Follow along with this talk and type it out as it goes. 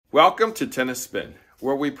Welcome to Tennis Spin,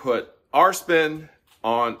 where we put our spin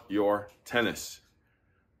on your tennis.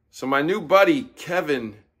 So my new buddy,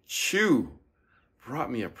 Kevin Chu,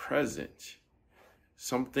 brought me a present.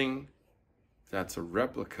 Something that's a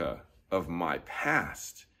replica of my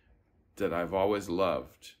past that I've always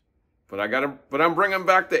loved. But I'm bringing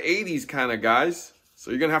back the 80s kind of guys.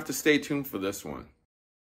 So you're going to have to stay tuned for this one.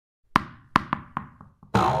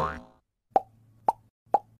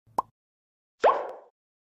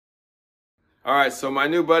 All right, so my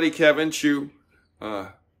new buddy, Kevin Chu,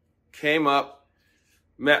 came up,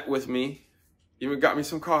 met with me, even got me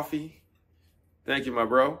some coffee. Thank you, my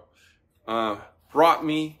bro. Brought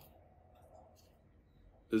me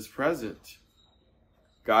this present.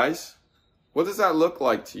 Guys, what does that look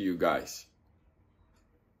like to you guys?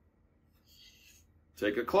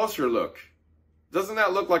 Take a closer look. Doesn't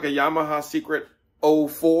that look like a Yamaha Secret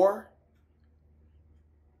 04?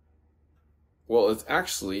 Well, it's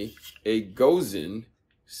actually a Gosen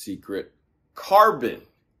Secret Carbon.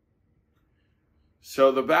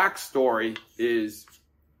 So the backstory is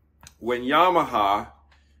when Yamaha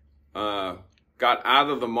got out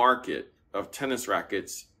of the market of tennis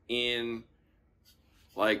rackets in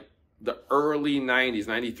like the early 90s,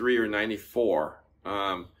 93 or 94,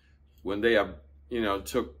 when they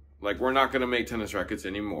took, like, we're not going to make tennis rackets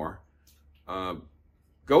anymore.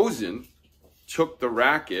 Gosen took the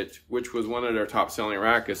racket, which was one of their top selling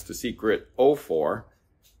rackets, the Secret 04,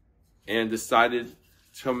 and decided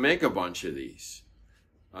to make a bunch of these.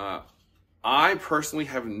 I personally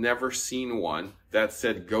have never seen one that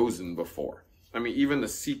said Gosen before. I mean, even the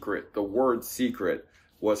Secret, the word Secret,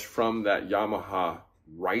 was from that Yamaha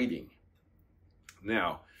writing.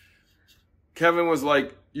 Now, Kevin was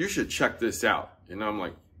like, you should check this out. And I'm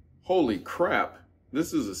like, holy crap,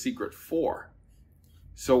 this is a Secret 4.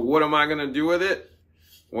 So what am I going to do with it?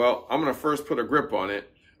 Well, I'm going to first put a grip on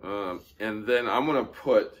it, and then I'm going to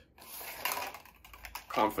put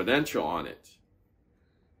Confidential on it,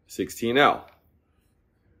 16L.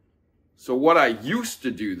 So what I used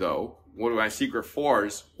to do, though, one of my Secret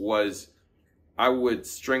 4s, was I would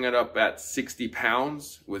string it up at 60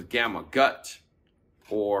 pounds with Gamma Gut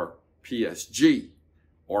or PSG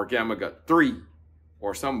or Gamma Gut 3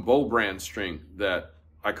 or some Bow brand string that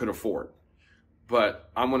I could afford. But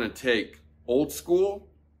I'm going to take old school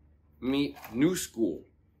meet new school,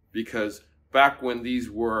 because back when these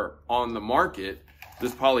were on the market,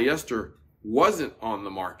 this polyester wasn't on the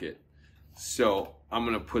market. So I'm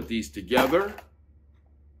going to put these together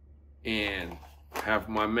and have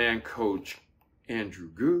my man Coach Andrew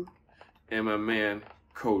Gu and my man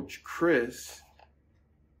Coach Chris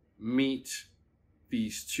meet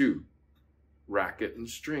these two, racket and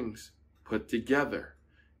strings, put together.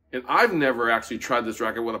 And I've never actually tried this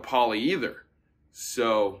racket with a poly either.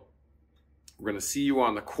 So we're going to see you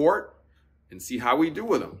on the court and see how we do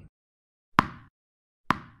with them.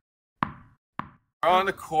 We're on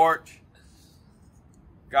the court.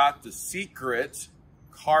 Got the Secret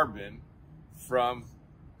Carbon from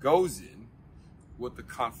Gosen with the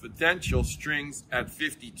Confidential strings at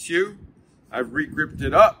 52. I've re-gripped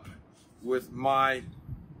it up with my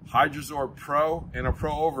Hydrazor Pro and a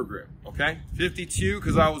Pro Overgrip, okay? 52,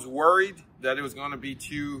 because I was worried that it was going to be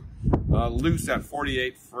too loose at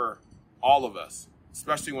 48 for all of us,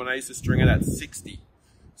 especially when I used to string it at 60.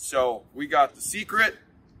 So we got the Secret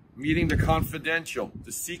meeting the Confidential,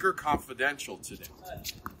 the Secret Confidential today.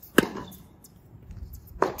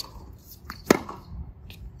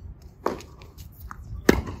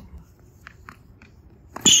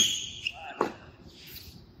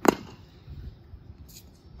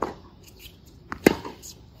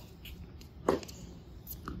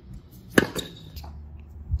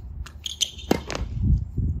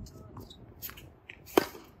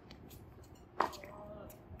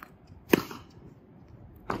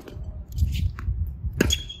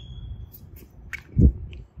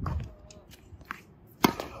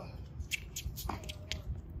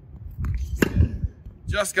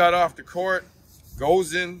 Just got off the court.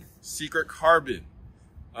 Gosen Secret Carbon.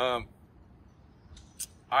 I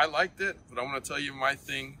liked it, but I'm going to tell you my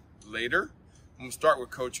thing later. I'm going to start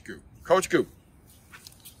with Coach Gu. Coach Gu.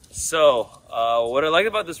 So, what I like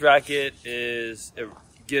about this racket is it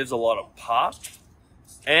gives a lot of pop,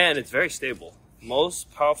 and it's very stable.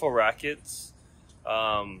 Most powerful rackets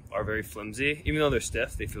are very flimsy. Even though they're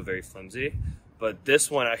stiff, they feel very flimsy. But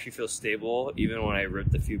this one actually feels stable, even when I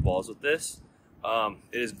ripped a few balls with this.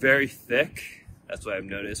 It is very thick. That's what I've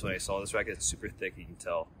noticed when I saw this racket. It's super thick. You can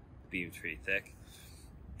tell the beam's pretty thick.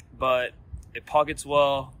 But it pockets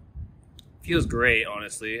well. Feels great,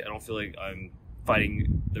 honestly. I don't feel like I'm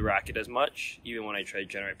fighting the racket as much, even when I try to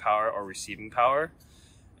generate power or receiving power.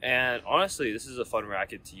 And honestly, this is a fun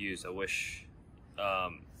racket to use. I wish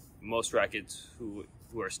most rackets who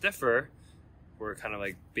are stiffer were kind of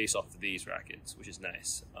like based off of these rackets, which is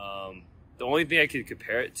nice. The only thing I could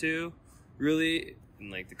compare it to, really, in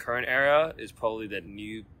like the current era, is probably that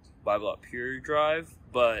new Bible Pure Drive,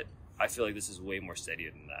 but I feel like this is way more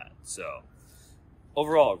steadier than that. So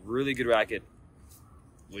overall, really good racket.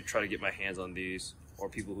 Would try to get my hands on these, or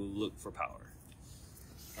people who look for power.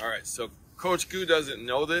 All right, so Coach Gu doesn't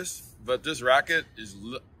know this, but this racket is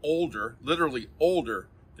literally older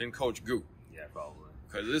than Coach Gu. Yeah, probably.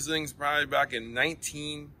 Because this thing's probably back in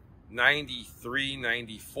 1993,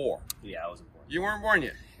 94. Yeah, I wasn't born. You weren't born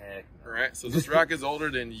yet. Heck no. All right, so this racket's older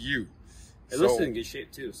than you. It looks in good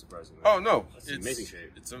shape too, surprisingly. Oh no, it's amazing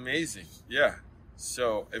shape. It's amazing, yeah.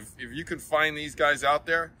 So if you could find these guys out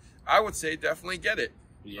there, I would say definitely get it.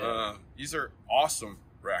 Yeah. These are awesome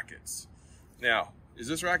rackets. Now, is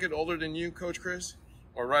this racket older than you, Coach Chris,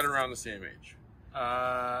 or right around the same age?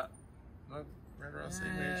 Uh, Not right around the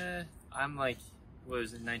same age. I'm like, what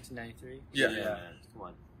was it, 1993? Yeah. Man. Come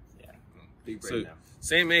on. Yeah. Big brain So now.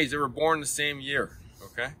 same age. They were born the same year.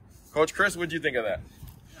 Okay, Coach Chris, what do you think of that?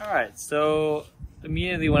 All right. So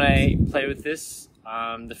immediately when I played with this,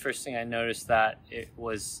 the first thing I noticed that it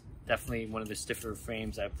was definitely one of the stiffer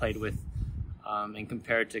frames I played with, and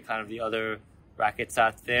compared to kind of the other rackets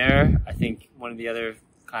out there. I think one of the other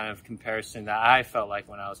kind of comparison that I felt like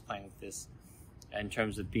when I was playing with this, in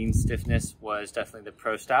terms of beam stiffness, was definitely the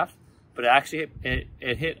Pro Staff. But it actually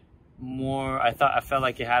it hit more. I felt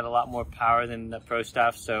like it had a lot more power than the Pro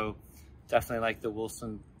Staff. So definitely like the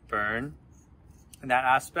Wilson Burn in that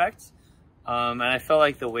aspect. And I felt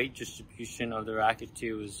like the weight distribution of the racket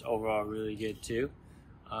too was overall really good too.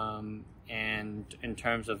 And in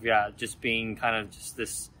terms of, just being kind of just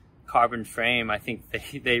this carbon frame, I think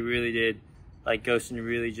they really did, like Gosen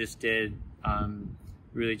really just did,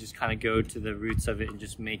 really just kind of go to the roots of it and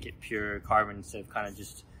just make it pure carbon instead of kind of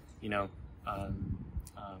just,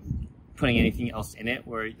 putting anything else in it,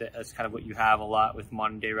 where that's kind of what you have a lot with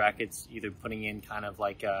modern day rackets, either putting in kind of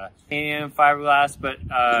like titanium fiberglass, but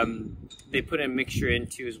they put a mixture in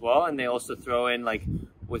too as well, and they also throw in, like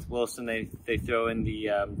with Wilson, they throw in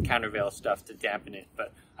the countervail stuff to dampen it.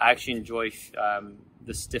 But I actually enjoy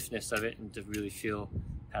the stiffness of it and to really feel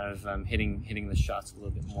kind of hitting the shots a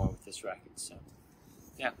little bit more with this racket. So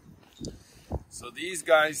yeah. So these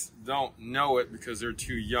guys don't know it because they're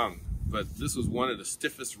too young, but this was one of the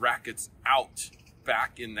stiffest rackets out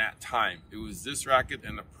back in that time. It was this racket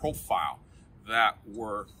and the Profile that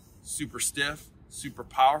were super stiff, super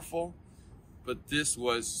powerful, but this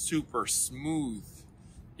was super smooth.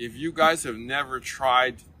 If you guys have never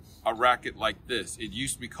tried a racket like this, it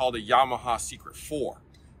used to be called a Yamaha Secret 4,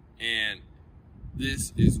 and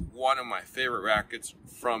this is one of my favorite rackets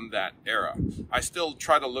from that era. I still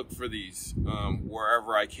try to look for these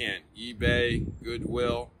wherever I can. eBay,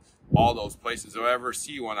 Goodwill, all those places. If I ever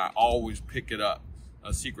see one, I always pick it up.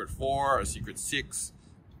 A Secret 4, a Secret 6,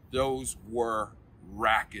 those were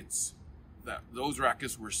rackets. Those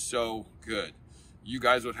rackets were so good. You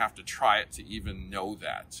guys would have to try it to even know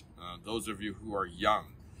that. Those of you who are young.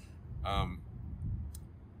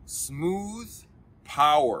 Smooth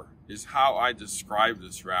power is how I describe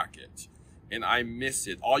this racket, and I miss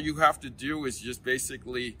it. All you have to do is just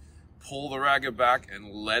basically pull the racket back and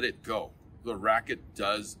let it go. The racket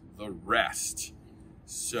does the rest.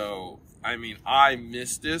 So, I mean, I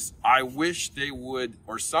miss this. I wish they would,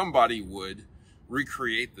 or somebody would,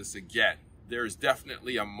 recreate this again. There's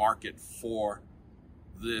definitely a market for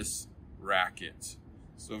this racket.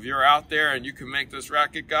 So if you're out there and you can make this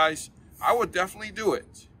racket, guys, I would definitely do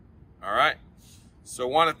it. All right. So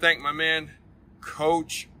I want to thank my man,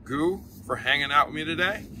 Coach Gu, for hanging out with me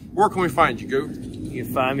today. Where can we find you, Gu? You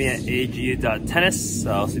can find me at agu.tennis.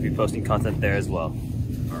 I'll also be posting content there as well.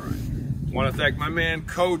 All right. I want to thank my man,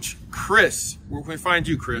 Coach Chris. Where can we find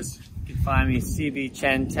you, Chris? You can find me CB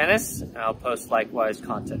Chien Tennis, and I'll post likewise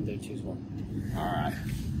content there too as well. All right.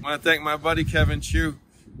 I want to thank my buddy, Kevin Chu,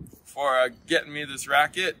 for getting me this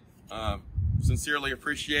racket. Sincerely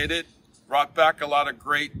appreciate it. Brought back a lot of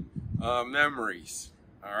great memories.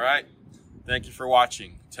 All right. Thank you for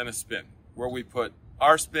watching Tennis Spin, where we put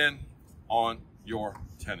our spin on your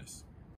tennis.